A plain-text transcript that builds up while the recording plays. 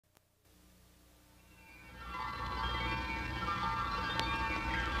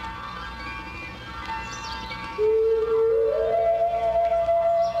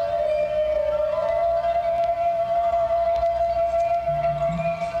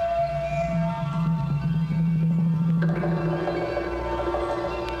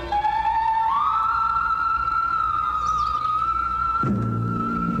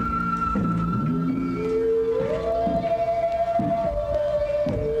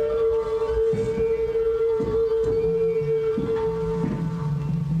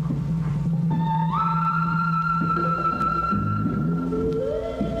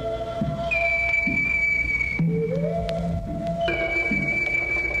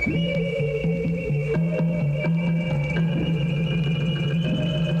This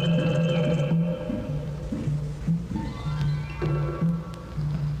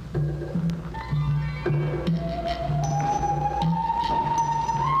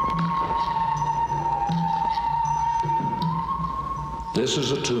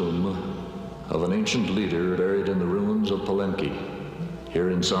is a tomb of an ancient leader buried in the ruins of Palenque,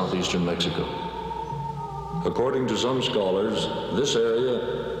 here in southeastern Mexico. According to some scholars, this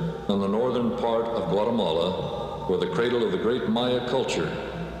area in the northern part of Guatemala were the cradle of the great Maya culture.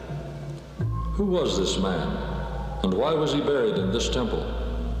 Who was this man, and why was he buried in this temple?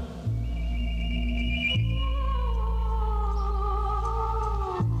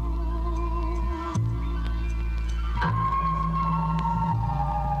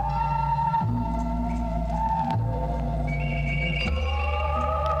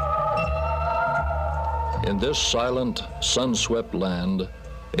 In this silent, sun-swept land,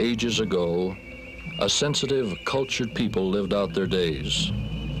 ages ago, a sensitive, cultured people lived out their days.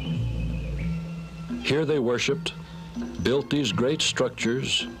 Here they worshipped, built these great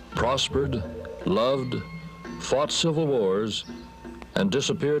structures, prospered, loved, fought civil wars, and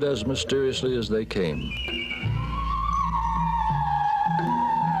disappeared as mysteriously as they came.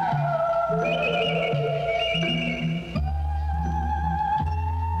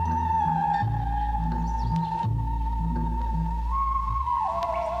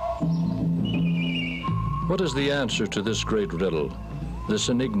 What is the answer to this great riddle, this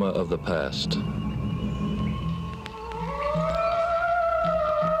enigma of the past?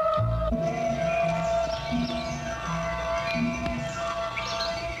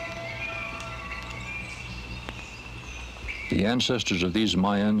 The ancestors of these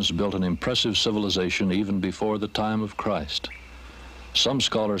Mayans built an impressive civilization even before the time of Christ. Some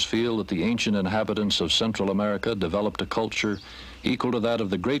scholars feel that the ancient inhabitants of Central America developed a culture equal to that of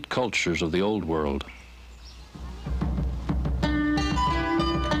the great cultures of the Old World.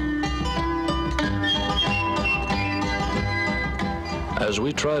 As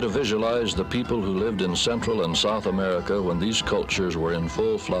we try to visualize the people who lived in Central and South America when these cultures were in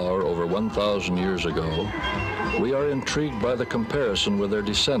full flower over 1,000 years ago, we are intrigued by the comparison with their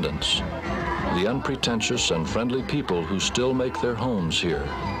descendants, the unpretentious and friendly people who still make their homes here.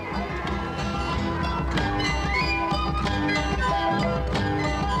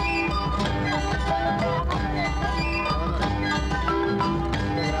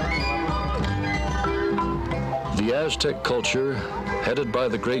 The Aztec culture, headed by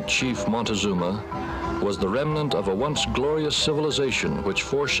the great chief Montezuma, was the remnant of a once glorious civilization which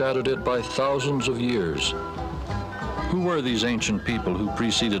foreshadowed it by thousands of years. Who were these ancient people who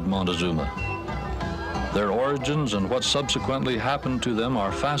preceded Montezuma? Their origins and what subsequently happened to them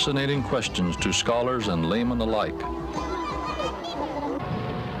are fascinating questions to scholars and laymen alike.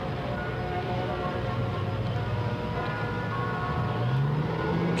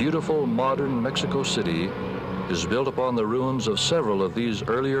 Beautiful modern Mexico City is built upon the ruins of several of these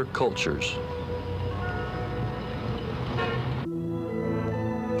earlier cultures.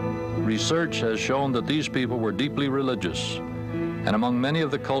 Research has shown that these people were deeply religious, and among many of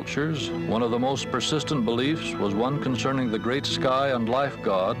the cultures, one of the most persistent beliefs was one concerning the great sky and life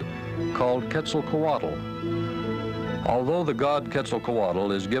god called Quetzalcoatl. Although the god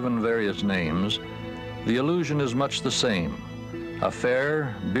Quetzalcoatl is given various names, the illusion is much the same: a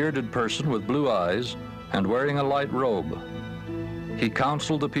fair, bearded person with blue eyes and wearing a light robe. He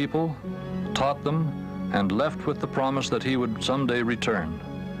counseled the people, taught them, and left with the promise that he would someday return.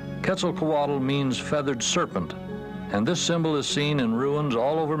 Quetzalcoatl means feathered serpent, and this symbol is seen in ruins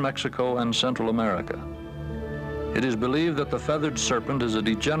all over Mexico and Central America. It is believed that the feathered serpent is a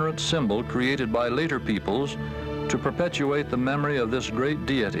degenerate symbol created by later peoples to perpetuate the memory of this great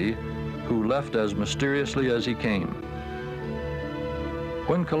deity who left as mysteriously as he came.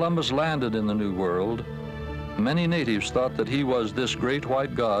 When Columbus landed in the New World, many natives thought that he was this great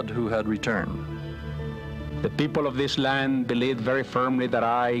white god who had returned. The people of this land believed very firmly that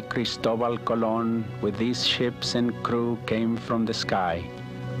I, Cristobal Colon, with these ships and crew, came from the sky.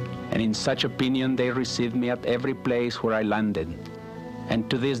 And in such opinion they received me at every place where I landed. And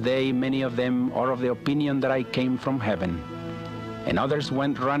to this day many of them are of the opinion that I came from heaven. And others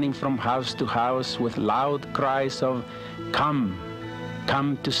went running from house to house with loud cries of, "Come,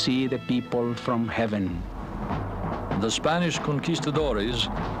 come to see the people from heaven." The Spanish conquistadores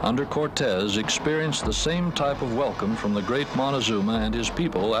under Cortez experienced the same type of welcome from the great Montezuma and his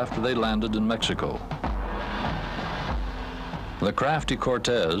people after they landed in Mexico. The crafty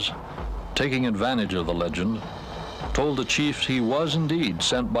Cortez, taking advantage of the legend, told the chiefs he was indeed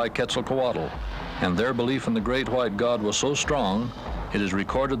sent by Quetzalcoatl, and their belief in the great white god was so strong it is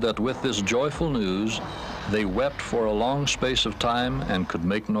recorded that with this joyful news, they wept for a long space of time and could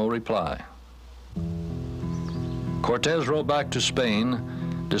make no reply. Cortez wrote back to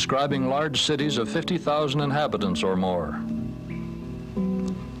Spain, describing large cities of 50,000 inhabitants or more.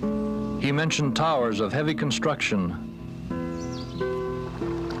 He mentioned towers of heavy construction.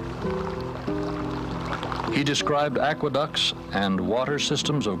 He described aqueducts and water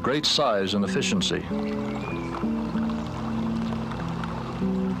systems of great size and efficiency.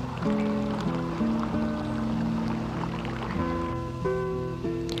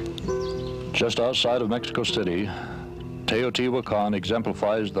 Just outside of Mexico City, Teotihuacan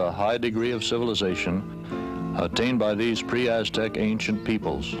exemplifies the high degree of civilization attained by these pre-Aztec ancient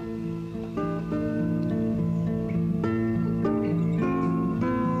peoples.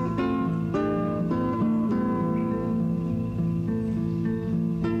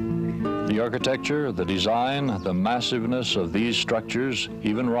 The architecture, the design, the massiveness of these structures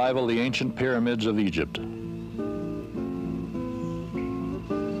even rival the ancient pyramids of Egypt.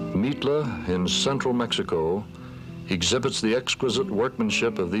 Mitla in central Mexico exhibits the exquisite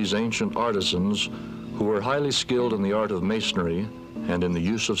workmanship of these ancient artisans who were highly skilled in the art of masonry and in the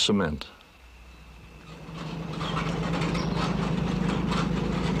use of cement.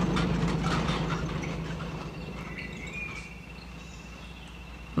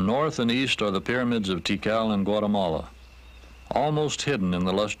 North and east are the pyramids of Tikal in Guatemala, almost hidden in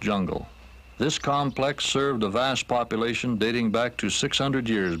the lush jungle. This complex served a vast population dating back to 600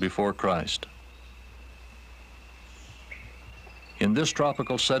 years before Christ. In this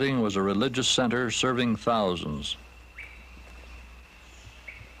tropical setting was a religious center serving thousands.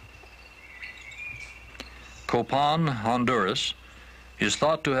 Copan, Honduras, is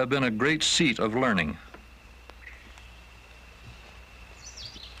thought to have been a great seat of learning.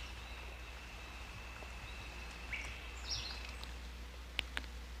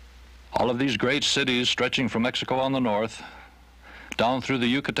 All of these great cities stretching from Mexico on the north, down through the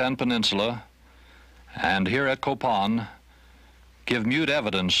Yucatan Peninsula, and here at Copan, give mute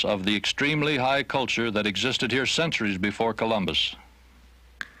evidence of the extremely high culture that existed here centuries before Columbus.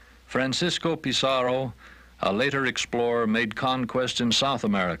 Francisco Pizarro, a later explorer, made conquests in South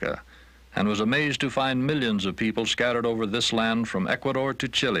America and was amazed to find millions of people scattered over this land from Ecuador to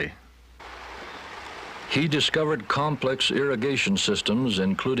Chile. He discovered complex irrigation systems,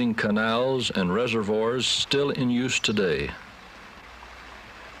 including canals and reservoirs still in use today.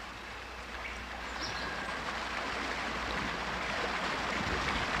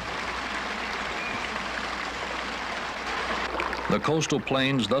 The coastal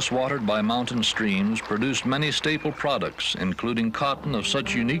plains, thus watered by mountain streams, produced many staple products, including cotton of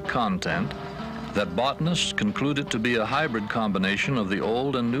such unique content that botanists concluded to be a hybrid combination of the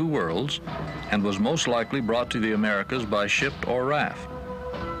old and new worlds, and was most likely brought to the Americas by ship or raft.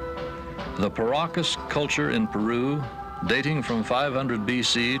 The Paracas culture in Peru, dating from 500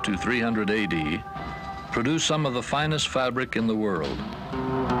 BC to 300 AD, produced some of the finest fabric in the world.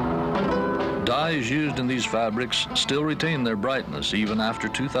 Dyes used in these fabrics still retain their brightness even after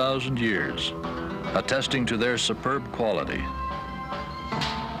 2,000 years, attesting to their superb quality.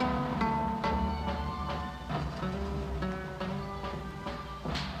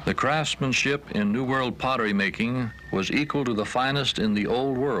 The craftsmanship in New World pottery making was equal to the finest in the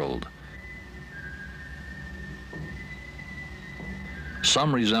Old World.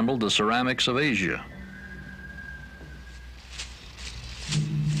 Some resembled the ceramics of Asia.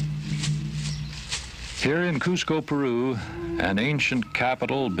 Here in Cusco, Peru, an ancient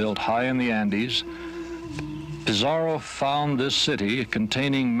capital built high in the Andes, Pizarro found this city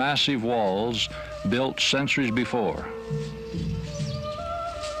containing massive walls built centuries before.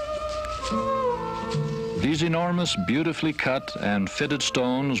 These enormous, beautifully cut and fitted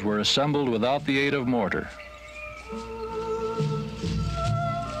stones were assembled without the aid of mortar.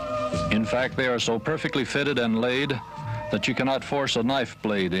 In fact, they are so perfectly fitted and laid that you cannot force a knife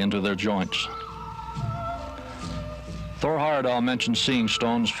blade into their joints. Thor Heyerdahl mentioned seeing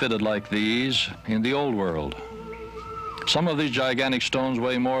stones fitted like these in the Old World. Some of these gigantic stones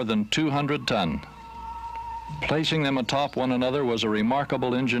weigh more than 200 tons. Placing them atop one another was a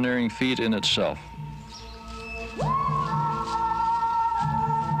remarkable engineering feat in itself.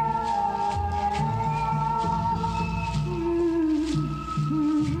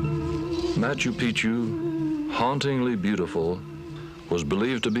 Machu Picchu, hauntingly beautiful, was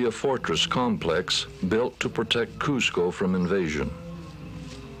believed to be a fortress complex built to protect Cusco from invasion.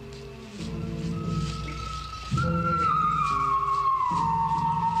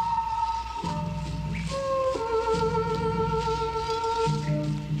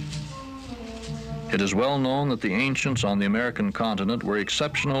 It is well known that the ancients on the American continent were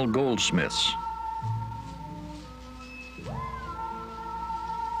exceptional goldsmiths.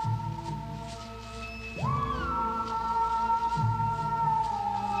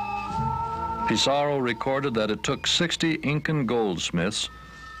 Pizarro recorded that it took 60 Incan goldsmiths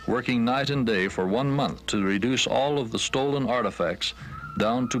working night and day for 1 month to reduce all of the stolen artifacts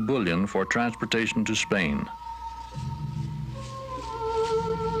down to bullion for transportation to Spain.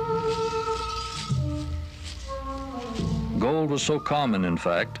 Gold was so common, in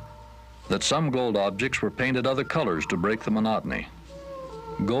fact, that some gold objects were painted other colors to break the monotony.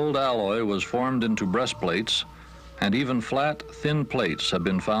 Gold alloy was formed into breastplates, and even flat, thin plates have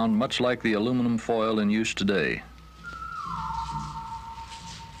been found much like the aluminum foil in use today.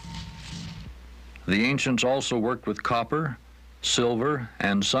 The ancients also worked with copper, silver,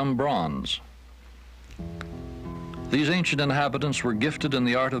 and some bronze. These ancient inhabitants were gifted in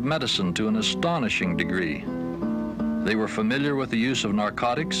the art of medicine to an astonishing degree. They were familiar with the use of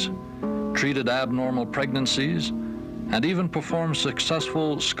narcotics, treated abnormal pregnancies, and even performed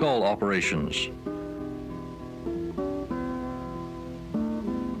successful skull operations.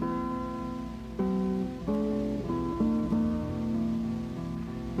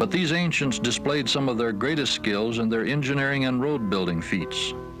 But these ancients displayed some of their greatest skills in their engineering and road-building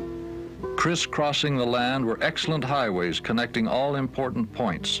feats. Crisscrossing the land were excellent highways connecting all important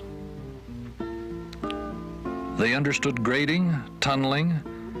points. They understood grading, tunneling,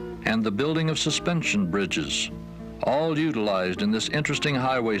 and the building of suspension bridges, all utilized in this interesting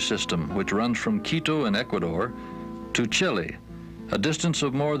highway system which runs from Quito in Ecuador to Chile, a distance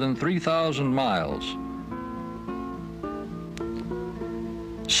of more than 3,000 miles.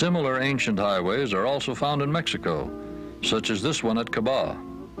 Similar ancient highways are also found in Mexico, such as this one at Cabá.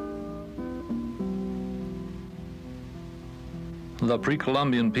 The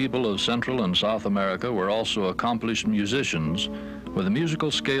pre-Columbian people of Central and South America were also accomplished musicians with a musical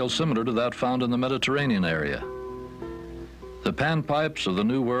scale similar to that found in the Mediterranean area. The panpipes of the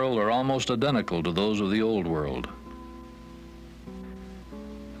New World are almost identical to those of the Old World.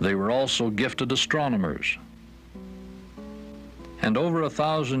 They were also gifted astronomers. And over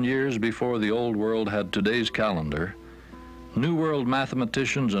 1,000 years before the Old World had today's calendar, New World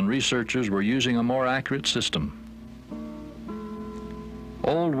mathematicians and researchers were using a more accurate system.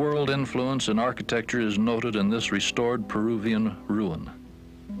 Old World influence in architecture is noted in this restored Peruvian ruin.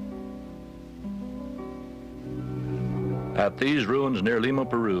 At these ruins near Lima,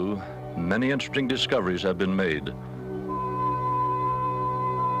 Peru, many interesting discoveries have been made.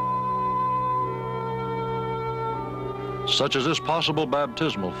 Such as this possible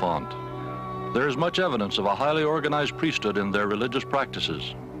baptismal font. There is much evidence of a highly organized priesthood in their religious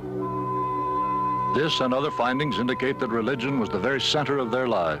practices. This and other findings indicate that religion was the very center of their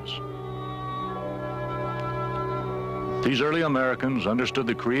lives. These early Americans understood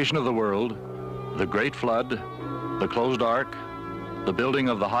the creation of the world, the Great Flood, the closed ark, the building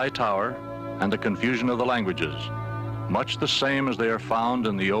of the high tower, and the confusion of the languages, much the same as they are found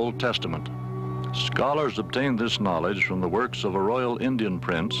in the Old Testament. Scholars obtained this knowledge from the works of a royal Indian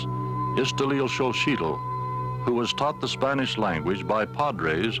prince, Xochitl, who was taught the Spanish language by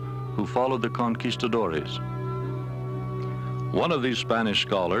padres who followed the conquistadores. One of these Spanish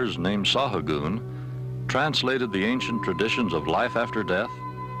scholars, named Sahagún, translated the ancient traditions of life after death,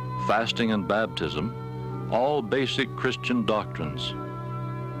 fasting and baptism, all basic Christian doctrines.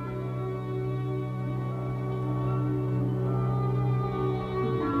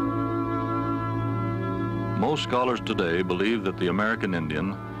 Most scholars today believe that the American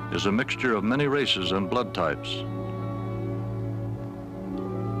Indian is a mixture of many races and blood types.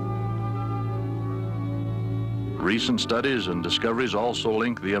 Recent studies and discoveries also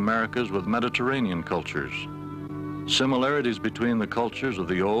link the Americas with Mediterranean cultures. Similarities between the cultures of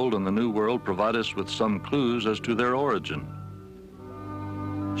the Old and the New World provide us with some clues as to their origin.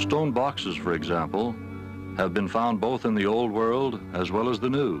 Stone boxes, for example, have been found both in the Old World as well as the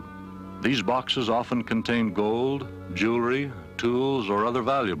New. These boxes often contain gold, jewelry, tools, or other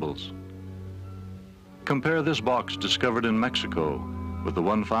valuables. Compare this box discovered in Mexico with the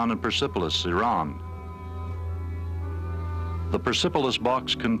one found in Persepolis, Iran. The Persepolis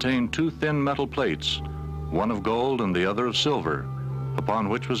box contained two thin metal plates, one of gold and the other of silver, upon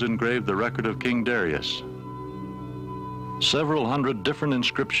which was engraved the record of King Darius. Several hundred different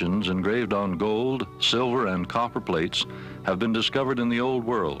inscriptions engraved on gold, silver, and copper plates have been discovered in the Old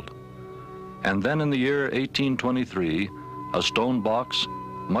World. And then in the year 1823, a stone box,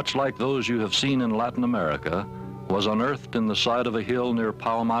 much like those you have seen in Latin America, was unearthed in the side of a hill near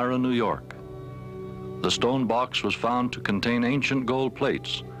Palmyra, New York. The stone box was found to contain ancient gold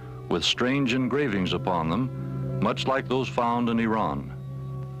plates, with strange engravings upon them, much like those found in Iran.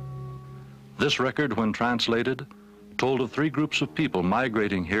 This record, when translated, told of 3 groups of people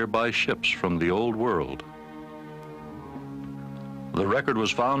migrating here by ships from the old world. The record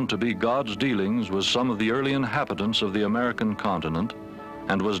was found to be God's dealings with some of the early inhabitants of the American continent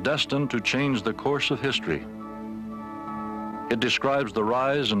and was destined to change the course of history. It describes the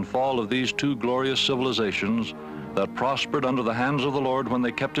rise and fall of these 2 glorious civilizations that prospered under the hands of the Lord when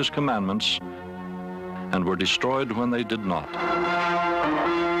they kept His commandments and were destroyed when they did not.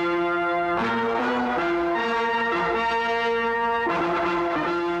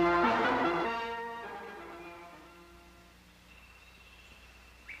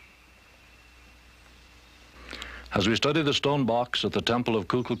 As we study the stone box at the temple of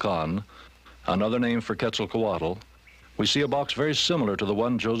Kukulkan, another name for Quetzalcoatl, we see a box very similar to the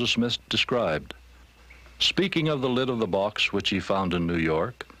one Joseph Smith described. Speaking of the lid of the box which he found in New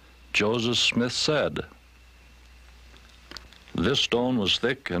York, Joseph Smith said, "This stone was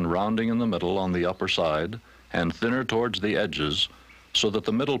thick and rounding in the middle on the upper side, and thinner towards the edges, so that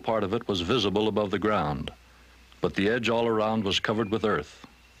the middle part of it was visible above the ground, but the edge all around was covered with earth."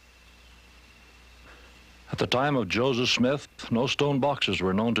 At the time of Joseph Smith, no stone boxes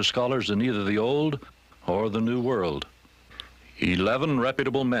were known to scholars in either the Old or the New World. 11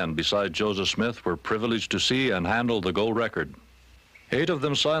 reputable men besides Joseph Smith were privileged to see and handle the gold record. 8 of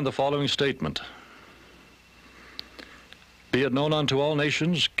them signed the following statement: "Be it known unto all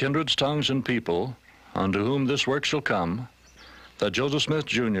nations, kindreds, tongues, and people, unto whom this work shall come, that Joseph Smith,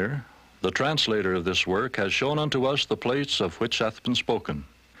 Jr., the translator of this work, has shown unto us the plates of which hath been spoken,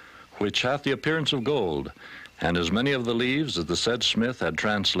 which hath the appearance of gold, and as many of the leaves as the said Smith had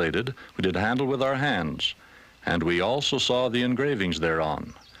translated, we did handle with our hands, and we also saw the engravings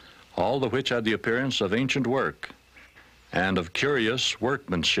thereon, all the which had the appearance of ancient work, and of curious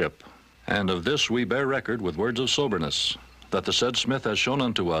workmanship. And of this we bear record with words of soberness, that the said Smith has shown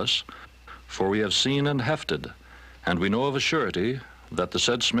unto us, for we have seen and hefted, and we know of a surety that the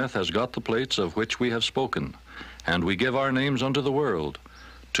said Smith has got the plates of which we have spoken, and we give our names unto the world,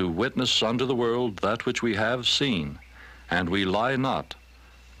 to witness unto the world that which we have seen, and we lie not,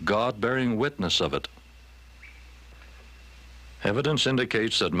 God bearing witness of it." Evidence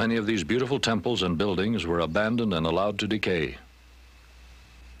indicates that many of these beautiful temples and buildings were abandoned and allowed to decay.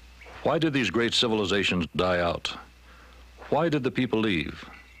 Why did these great civilizations die out? Why did the people leave?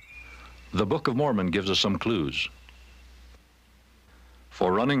 The Book of Mormon gives us some clues.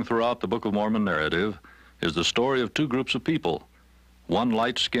 For running throughout the Book of Mormon narrative is the story of 2 groups of people, one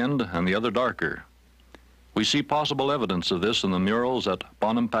light-skinned and the other darker. We see possible evidence of this in the murals at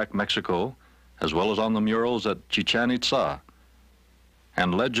Bonampak, Mexico, as well as on the murals at Chichen Itza.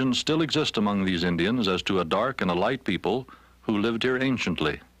 And legends still exist among these Indians as to a dark and a light people who lived here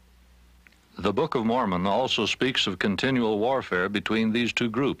anciently. The Book of Mormon also speaks of continual warfare between these 2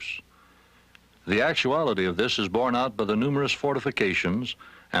 groups. The actuality of this is borne out by the numerous fortifications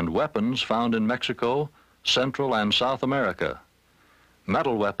and weapons found in Mexico, Central and South America.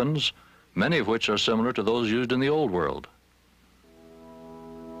 Metal weapons, many of which are similar to those used in the Old World.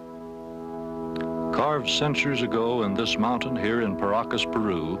 Carved centuries ago in this mountain here in Paracas,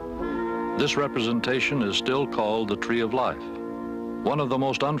 Peru, this representation is still called the Tree of Life. One of the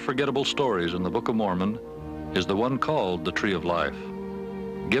most unforgettable stories in the Book of Mormon is the one called the Tree of Life,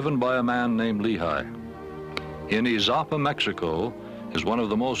 given by a man named Lehi. In Izapa, Mexico, is one of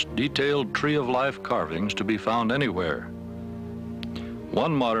the most detailed Tree of Life carvings to be found anywhere.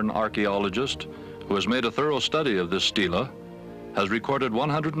 One modern archaeologist who has made a thorough study of this stela has recorded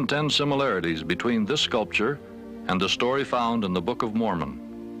 110 similarities between this sculpture and the story found in the Book of Mormon.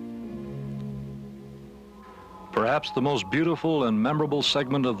 Perhaps the most beautiful and memorable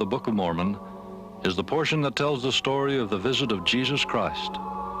segment of the Book of Mormon is the portion that tells the story of the visit of Jesus Christ.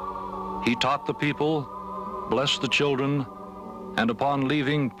 He taught the people, blessed the children, and upon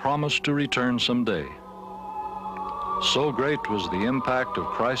leaving promised to return someday. So great was the impact of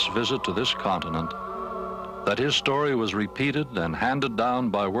Christ's visit to this continent that his story was repeated and handed down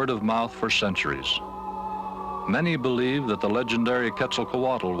by word of mouth for centuries. Many believe that the legendary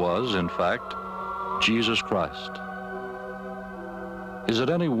Quetzalcoatl was, in fact, Jesus Christ. Is it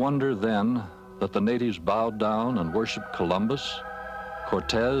any wonder then that the natives bowed down and worshiped Columbus,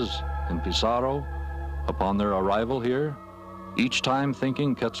 Cortez, and Pizarro upon their arrival here, each time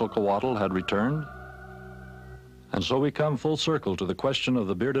thinking Quetzalcoatl had returned? And so we come full circle to the question of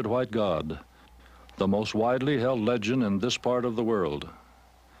the bearded white god, the most widely held legend in this part of the world.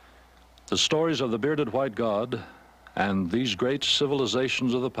 The stories of the bearded white god and these great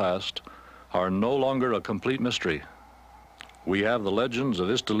civilizations of the past are no longer a complete mystery. We have the legends of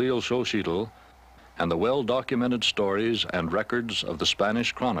Iztahlil Xochitl and the well-documented stories and records of the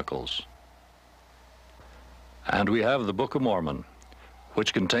Spanish Chronicles. And we have the Book of Mormon,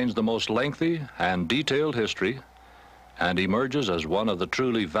 which contains the most lengthy and detailed history and emerges as one of the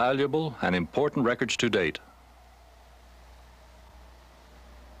truly valuable and important records to date.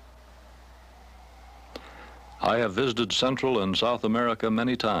 I have visited Central and South America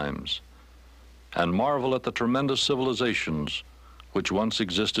many times and marvel at the tremendous civilizations which once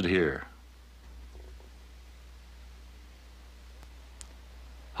existed here.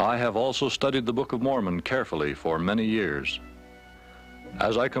 I have also studied the Book of Mormon carefully for many years.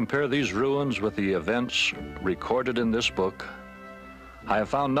 As I compare these ruins with the events recorded in this book, I have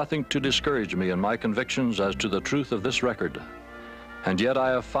found nothing to discourage me in my convictions as to the truth of this record. And yet I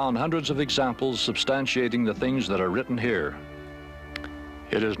have found hundreds of examples substantiating the things that are written here.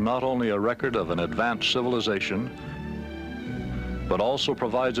 It is not only a record of an advanced civilization, but also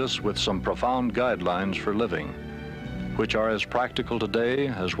provides us with some profound guidelines for living, which are as practical today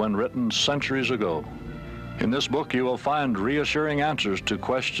as when written centuries ago. In this book you will find reassuring answers to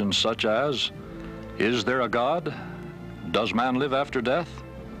questions such as, is there a God? Does man live after death?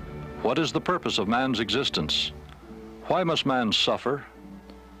 What is the purpose of man's existence? Why must man suffer?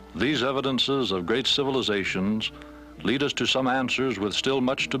 These evidences of great civilizations lead us to some answers with still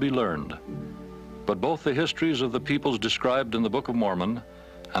much to be learned. But both the histories of the peoples described in the Book of Mormon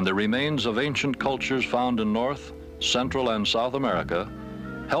and the remains of ancient cultures found in North, Central, and South America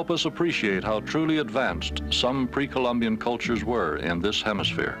help us appreciate how truly advanced some pre-Columbian cultures were in this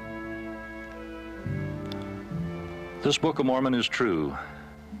hemisphere. This Book of Mormon is true.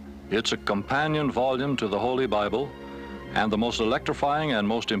 It's a companion volume to the Holy Bible and the most electrifying and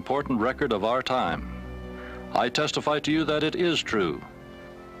most important record of our time. I testify to you that it is true.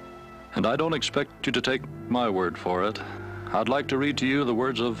 And I don't expect you to take my word for it. I'd like to read to you the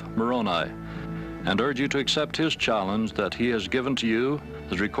words of Moroni and urge you to accept his challenge that he has given to you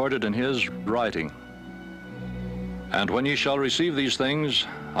as recorded in his writing. And when ye shall receive these things,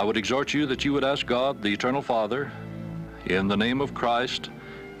 I would exhort you that you would ask God, the Eternal Father, in the name of Christ,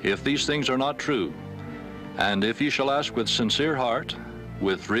 if these things are not true. And if ye shall ask with sincere heart,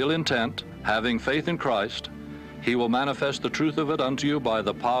 with real intent, having faith in Christ, he will manifest the truth of it unto you by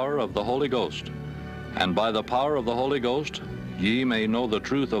the power of the Holy Ghost. And by the power of the Holy Ghost, ye may know the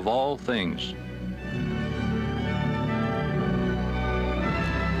truth of all things,